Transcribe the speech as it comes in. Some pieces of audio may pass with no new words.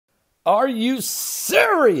Are you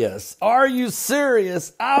serious? Are you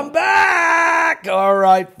serious? I'm back. All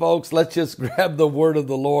right, folks, let's just grab the word of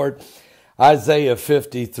the Lord. Isaiah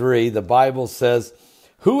 53, the Bible says,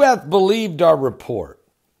 "Who hath believed our report?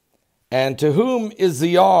 And to whom is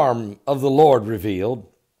the arm of the Lord revealed?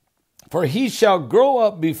 For he shall grow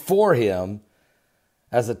up before him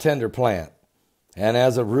as a tender plant, and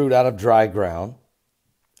as a root out of dry ground.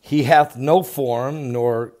 He hath no form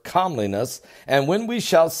nor comeliness, and when we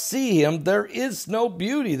shall see him, there is no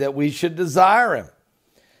beauty that we should desire him.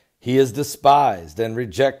 He is despised and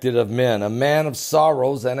rejected of men, a man of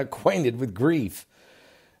sorrows and acquainted with grief.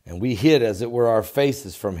 And we hid, as it were, our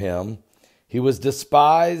faces from him. He was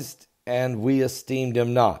despised, and we esteemed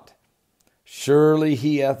him not. Surely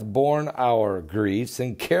he hath borne our griefs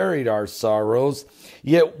and carried our sorrows.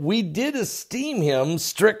 Yet we did esteem him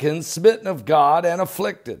stricken, smitten of God, and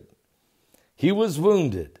afflicted. He was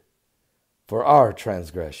wounded for our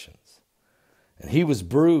transgressions, and he was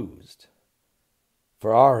bruised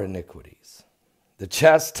for our iniquities. The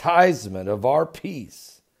chastisement of our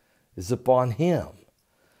peace is upon him,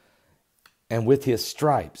 and with his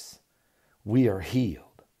stripes we are healed.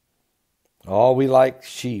 All we like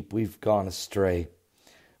sheep, we've gone astray.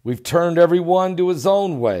 We've turned every one to his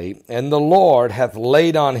own way, and the Lord hath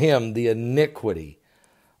laid on him the iniquity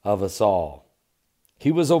of us all.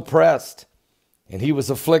 He was oppressed, and he was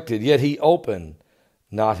afflicted, yet he opened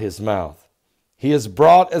not his mouth. He is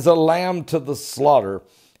brought as a lamb to the slaughter,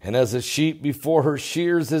 and as a sheep before her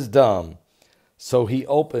shears is dumb, so he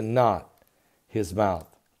opened not his mouth.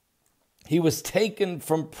 He was taken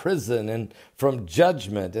from prison and from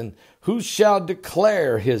judgment, and who shall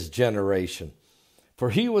declare his generation?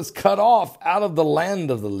 For he was cut off out of the land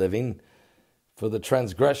of the living. For the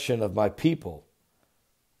transgression of my people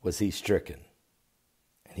was he stricken.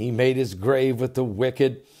 And he made his grave with the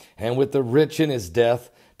wicked and with the rich in his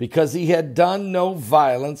death, because he had done no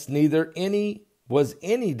violence, neither was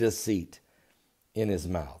any deceit in his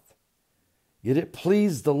mouth. Yet it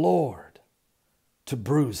pleased the Lord to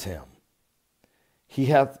bruise him. He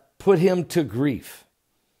hath put him to grief.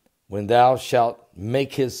 When thou shalt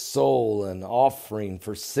make his soul an offering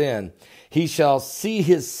for sin, he shall see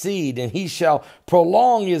his seed, and he shall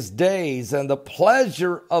prolong his days, and the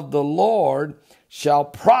pleasure of the Lord shall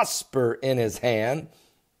prosper in his hand.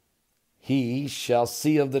 He shall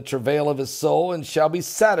see of the travail of his soul, and shall be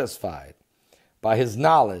satisfied. By his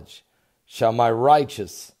knowledge shall my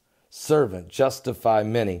righteous servant justify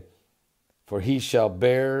many, for he shall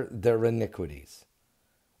bear their iniquities.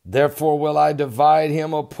 Therefore will I divide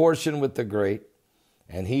him a portion with the great,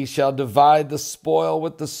 and he shall divide the spoil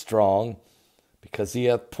with the strong, because he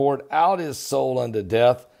hath poured out his soul unto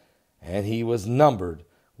death, and he was numbered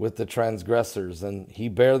with the transgressors, and he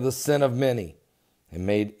bare the sin of many, and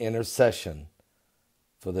made intercession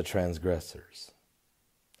for the transgressors."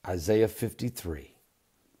 Isaiah 53,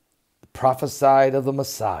 prophesied of the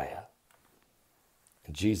Messiah,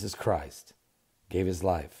 and Jesus Christ gave his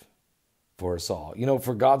life for us all. You know,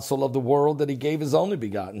 for God so loved the world that he gave his only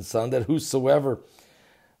begotten Son, that whosoever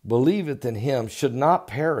believeth in him should not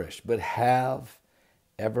perish, but have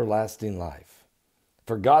everlasting life.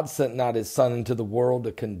 For God sent not his Son into the world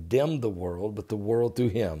to condemn the world, but the world through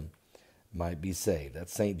him might be saved.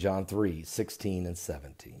 That's St. John 3:16 and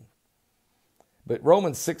 17. But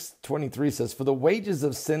Romans 6:23 says, "For the wages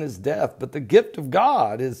of sin is death, but the gift of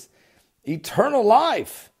God is eternal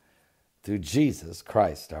life through Jesus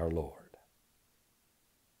Christ our Lord."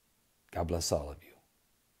 God bless all of you.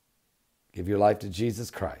 Give your life to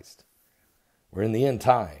Jesus Christ. We're in the end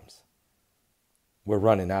times. We're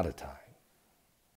running out of time.